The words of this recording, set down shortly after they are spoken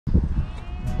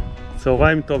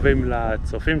צהריים טובים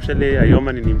לצופים שלי, היום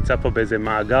אני נמצא פה באיזה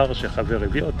מאגר שחבר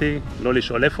הביא אותי, לא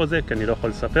לשאול איפה זה כי אני לא יכול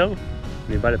לספר,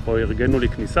 אני בא לפה, ארגנו לי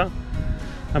כניסה.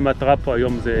 המטרה פה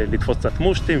היום זה לתפוס קצת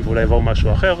מושטים ואולי יבואו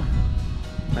משהו אחר.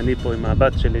 אני פה עם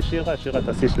הבת שלי שירה,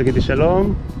 תעשי שתגידי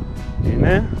שלום,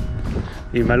 הנה,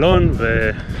 עם אלון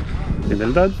ועם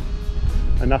אלדד.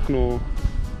 אנחנו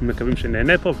מקווים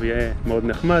שנהנה פה ויהיה מאוד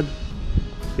נחמד.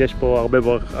 יש פה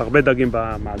הרבה דגים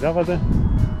במאגר הזה.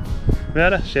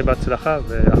 ויאללה, שיהיה בהצלחה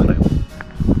ואחלה יום.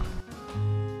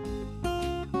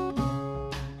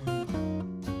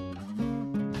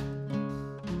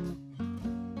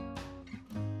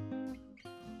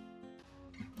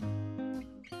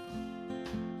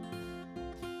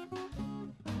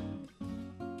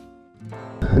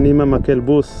 אני עם המקל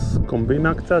בוס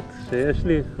קומבינה קצת שיש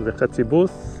לי, זה חצי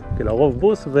בוס, כי לרוב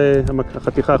בוס,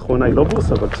 והחתיכה האחרונה היא לא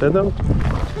בוס, אבל בסדר.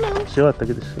 שירה,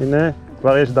 תגידי, הנה,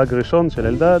 כבר יש דג ראשון של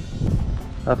אלדד,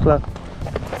 אחלה.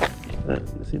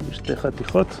 נשים שתי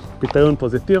חתיכות, פתיון פה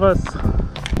זה תירס.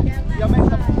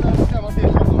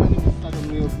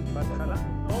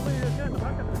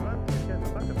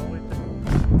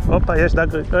 הופה, יש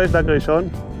דג ראשון.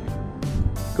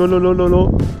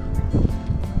 קולולולולו.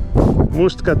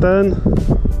 מושט קטן,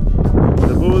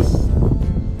 דבוס,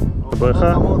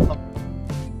 בריכה.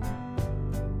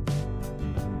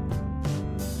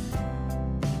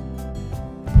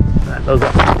 לא זה,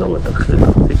 טוב, אתה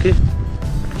תחזיקי.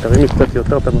 תרימי קצת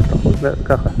יותר את המתח,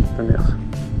 ככה, תניח.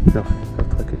 יופי, קצת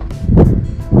תחכי.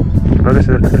 ברגע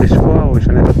שזה יתחיל לשקוע, הוא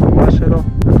ישנה את התנועה שלו.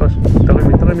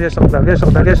 תרימי, יש לך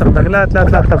דג, לאט,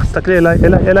 תסתכלי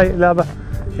אליי, לאבא.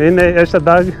 הנה, יש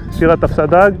הדג, שירה תפסה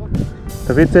דג.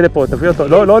 תביא את זה לפה, תביא אותו.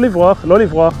 לא לברוח.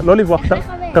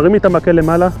 תרימי את המקל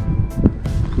למעלה.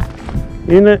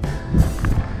 הנה,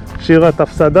 שירה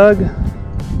תפסה דג.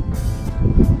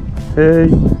 היי,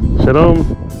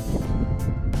 שלום.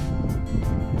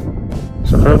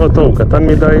 שחרר אותו, הוא קטן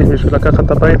מדי בשביל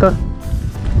לקחת הביתה.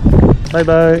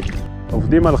 ביי.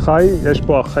 עובדים על חי, יש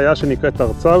פה החיה שנקראת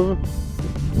ארצב,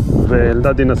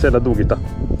 ואלדד ינסה לדוג איתה.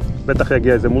 בטח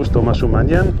יגיע איזה מושט או משהו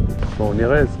מעניין. בואו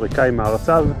נראה, זריקה עם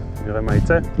הארצב, נראה מה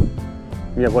יצא.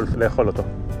 מי יבוא לאכול אותו.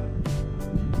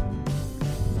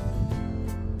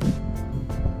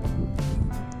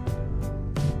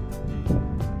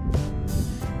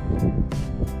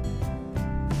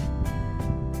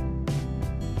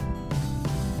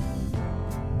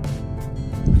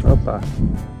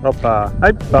 הופה,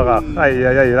 היי, ברח,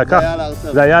 היי, לקח,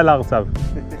 זה היה על הארצב,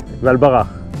 ועל ברח.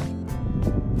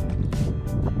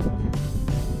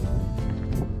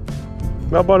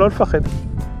 בוא, לא לפחד.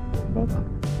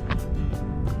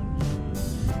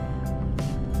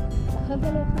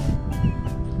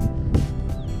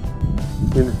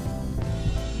 הנה.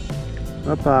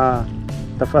 הופה,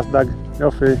 תפס דג,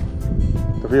 יופי.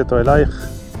 תביא אותו אלייך.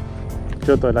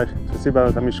 תביא אותו אלייך, תעשי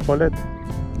את המשקולת.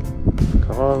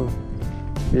 קרוב.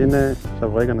 הנה,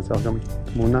 עכשיו רגע נעשה גם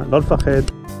תמונה, לא לפחד.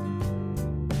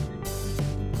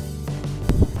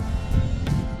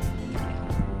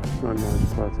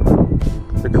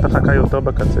 זה קטע חכה יותר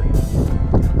בקצה.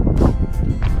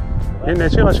 הנה,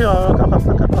 שירה,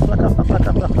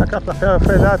 לקח לך,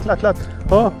 יפה, לאט.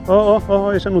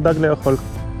 יש לנו דג לאכול.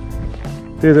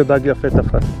 תראי איזה דג יפה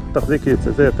תפס. תחזיקי את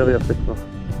זה, זה יותר יפה כבר.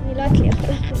 אני לא אצליח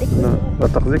להחזיק את זה. לא,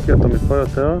 תחזיקי אותו מפה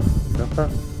יותר, ככה.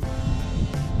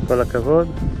 כל הכבוד.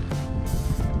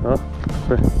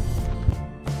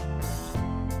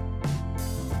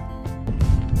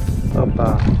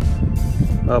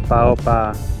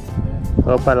 יפה.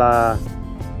 הופה לה.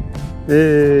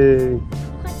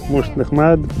 מושט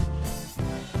נחמד.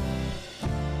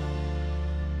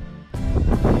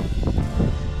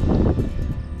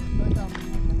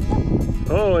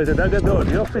 איזה דג גדול,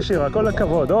 יופי שירה, כל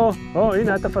הכבוד.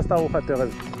 הנה, את תפסת ארוחת ערב.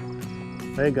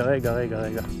 רגע.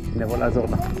 אני אבוא לעזור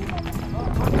לה.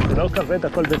 זה לא כבד,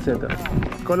 הכל בסדר.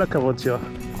 כל הכבוד שירה.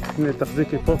 הנה,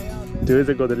 תחזיקי פה. תראי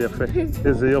איזה גודל יפה.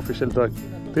 איזה יופי של דג.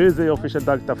 תראי איזה יופי של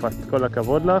דג תפסת. כל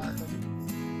הכבוד לך.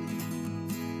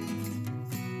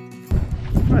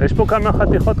 יש פה כמה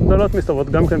חתיכות גדולות מסתובבות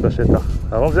גם כן בשטח.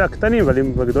 הרוב זה הקטנים, אבל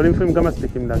הגדולים לפעמים גם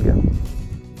מספיקים להגיע.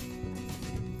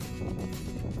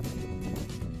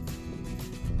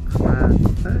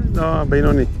 לא,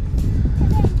 בינוני.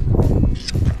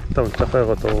 טוב, נשחרר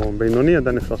אותו. בינוני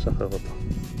עדיין אפשר לשחרר אותו.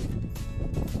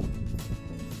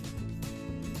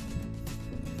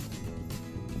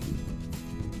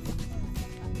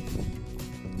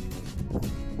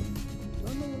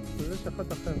 זה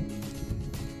שחט אחר.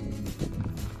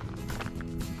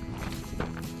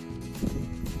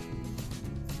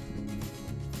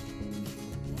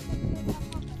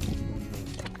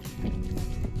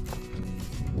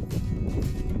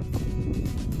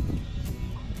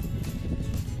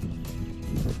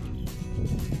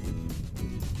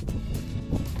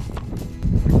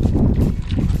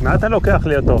 מה אתה לוקח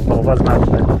לי אותו, ברווז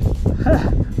מעצבן?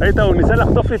 היית, הוא ניסה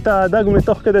לחטוף לי את הדג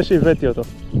מתוך כדי שהבאתי אותו.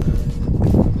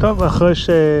 טוב, אחרי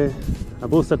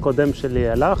שהבוס הקודם שלי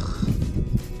הלך,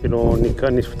 כאילו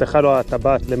נפתחה לו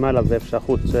הטבעת למעלה ואיפה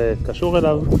שהחוץ קשור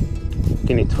אליו,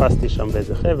 כי נתפסתי שם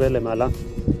באיזה חבל למעלה.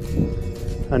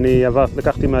 אני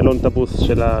לקחתי מאלון את הבוס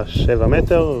של ה7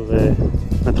 מטר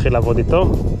ונתחיל לעבוד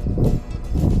איתו.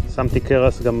 שמתי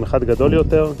קרס גם אחד גדול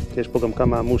יותר, כי יש פה גם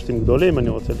כמה מושטים גדולים, אני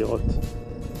רוצה לראות.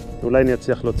 אולי אני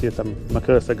אצליח להוציא את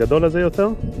המקרס הגדול הזה יותר.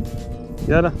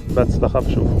 יאללה, בהצלחה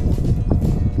ושוב.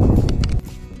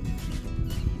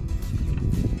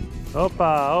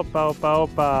 הופה, הופה, הופה,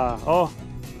 הופה,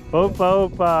 הופה,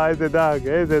 הופה, איזה דג,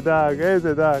 איזה דג,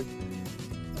 איזה דג.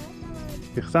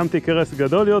 החסמתי קרס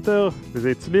גדול יותר, וזה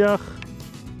הצליח.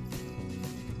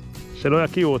 שלא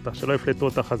יקיעו אותה, שלא יפלטו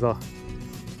אותה חזרה.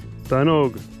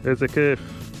 תענוג, איזה כיף.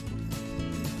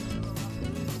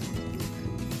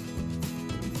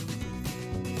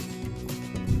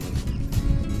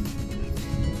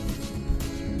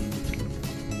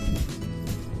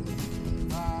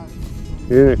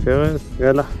 הנה קרס,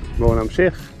 יאללה, בואו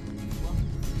נמשיך.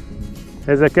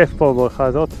 איזה כיף פה בבריכה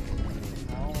הזאת.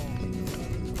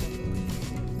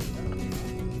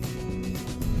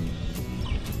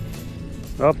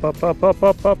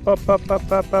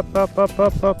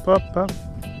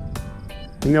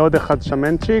 הנה עוד אחד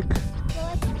שמנצ'יק.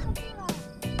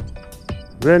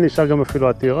 ונשאר גם אפילו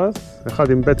התירס,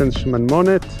 אחד עם בטן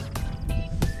שמנמונת.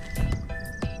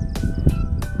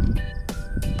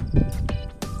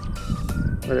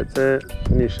 ואת זה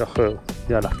נשחרר,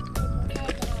 יאללה.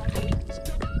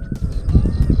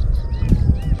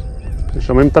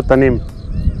 שומעים את התנים.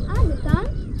 זה תן?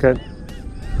 כן.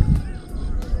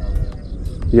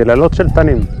 יללות של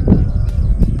תנים.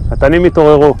 התנים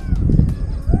התעוררו.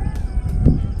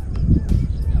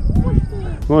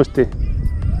 מושטי.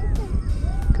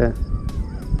 כן.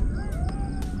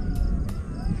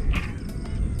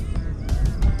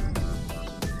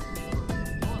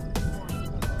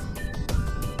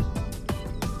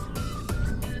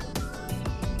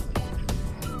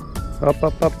 הופה,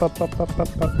 הופה, הופה, הופה,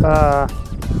 הופה.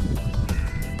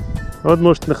 עוד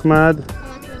מושט נחמד.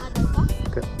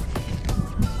 כן.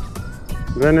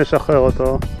 ונשחרר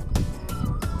אותו.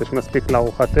 יש מספיק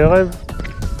לארוחת ערב.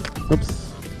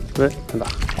 אופס.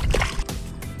 והלך.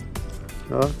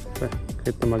 קחי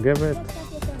את המגבת.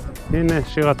 הנה,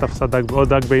 שירה תפסה דג,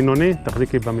 עוד דג בינוני.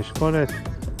 תחזיקי במשקולת.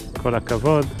 כל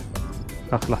הכבוד.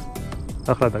 אחלה.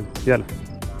 אחלה דג. יאללה.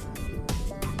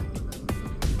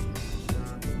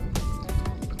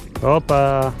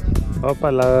 הופה, הופה,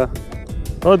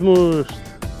 עוד מושט,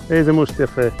 איזה מושט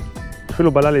יפה,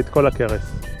 אפילו בלה לי את כל הקרס,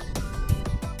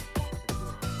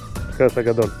 הקרס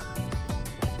הגדול,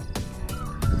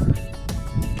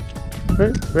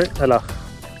 והלך,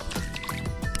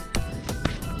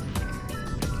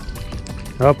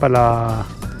 הופה,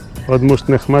 עוד מושט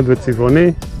נחמד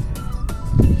וצבעוני,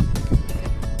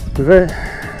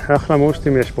 ואחלה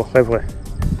מושטים יש פה חבר'ה,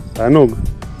 תענוג.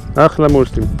 אחלה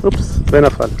מושטים, אופס,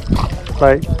 ונפל,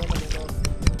 ביי.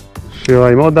 שירה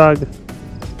עם עוד דג,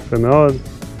 יפה מאוד.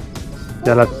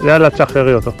 יאללה,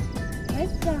 תשחררי אותו.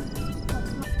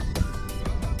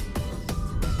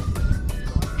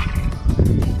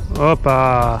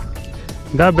 הופה,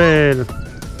 דאבל.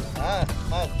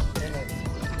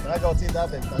 רגע הוציא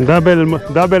דאבל.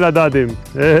 דאבל הדדים.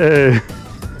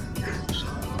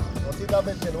 הוציא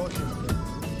דאבל של מושטים.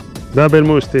 דאבל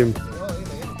מושטים.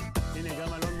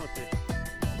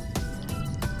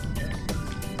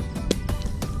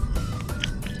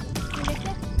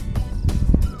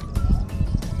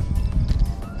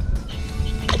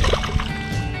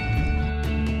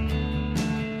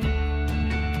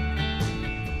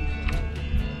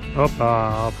 הופה,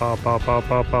 הופה, הופה, הופה,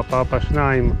 הופה, הופה, הופה, הופה,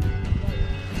 שניים.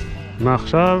 מה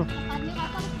עכשיו?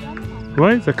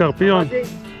 וואי, זה קרפיון.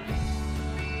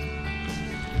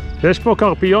 יש פה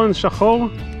קרפיון שחור.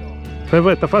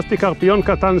 חבר'ה, תפסתי קרפיון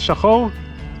קטן שחור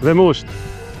ומושט.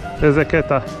 איזה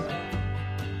קטע.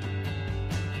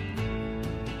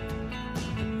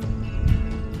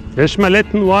 יש מלא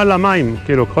תנועה למים,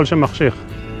 כאילו, ככל שמחשיך.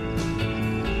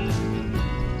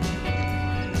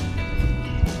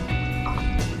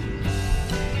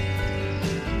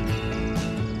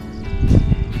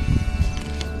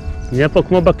 נהיה פה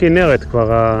כמו בכנרת כבר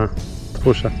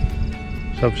התחושה.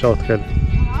 עכשיו שעות כאלה.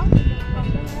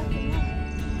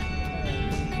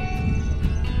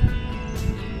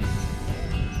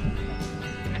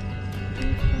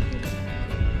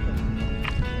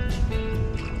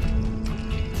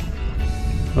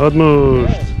 עוד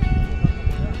מושט.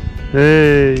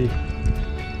 היי.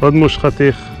 עוד מושט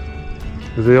חתיך.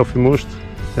 איזה יופי מושט.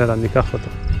 יאללה, ניקח אותו.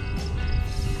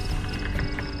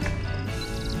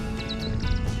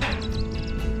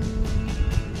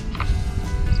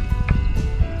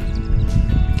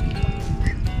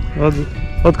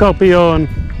 עוד קרפיון.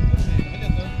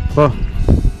 פה.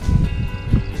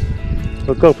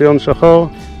 עוד קרפיון שחור.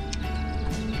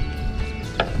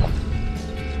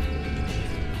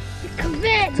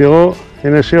 תראו,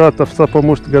 הנה שירה תפסה פה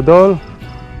מושט גדול.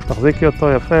 תחזיקי אותו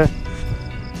יפה.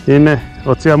 הנה,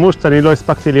 הוציאה מושט, אני לא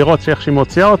הספקתי לראות שאיך שהיא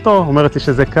מוציאה אותו. אומרת לי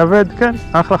שזה כבד, כן,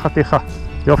 אחלה חתיכה.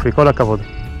 יופי, כל הכבוד.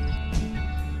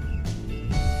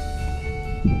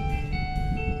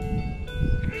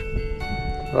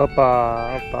 הופה,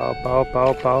 הופה, הופה,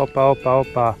 הופה, הופה, הופה,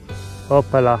 הופה,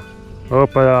 הופלה,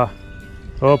 הופלה,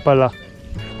 הופלה.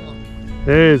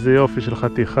 איזה יופי של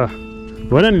חתיכה.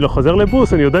 וואלה, אני לא חוזר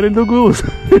לבוס, אני יודע לדוג בוס.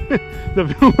 זה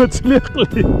אפילו מצליח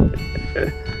לי.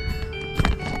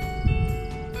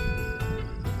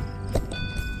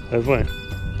 חבר'ה,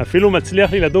 אפילו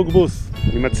מצליח לי לדוג בוס.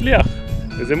 אני מצליח.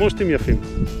 איזה מושטים יפים.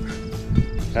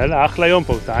 יאללה, אחלה יום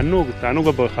פה, תענוג, תענוג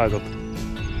בברכה הזאת.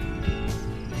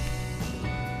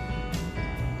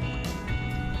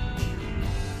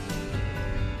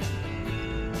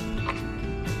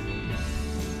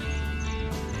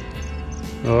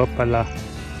 הופלה.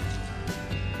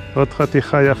 עוד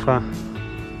חתיכה יפה.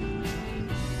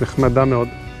 נחמדה מאוד.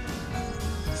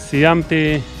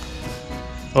 סיימתי.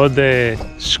 עוד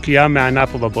שקיעה מענה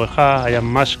פה בבריכה. היה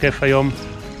ממש כיף היום.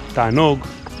 תענוג.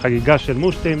 חגיגה של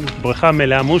מושטים. בריכה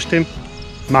מלאה מושטים.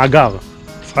 מאגר.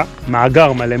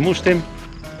 מאגר מלא מושטים.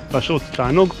 פשוט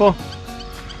תענוג פה.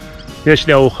 יש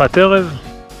לי ארוחת ערב.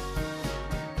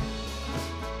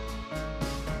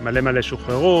 מלא מלא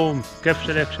שוחררו, כיף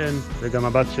של אקשן, וגם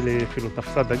הבת שלי אפילו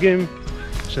תפסה דגים,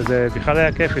 שזה בכלל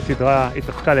היה כיף, היא סדרה, היא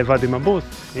תפקה לבד עם הבוס.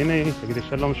 הנה היא, תגידי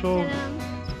שלום שוב.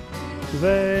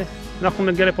 ואנחנו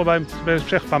נגיע לפה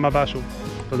בהמשך פעם הבאה שוב.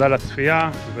 תודה לצפייה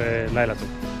ולילה טוב.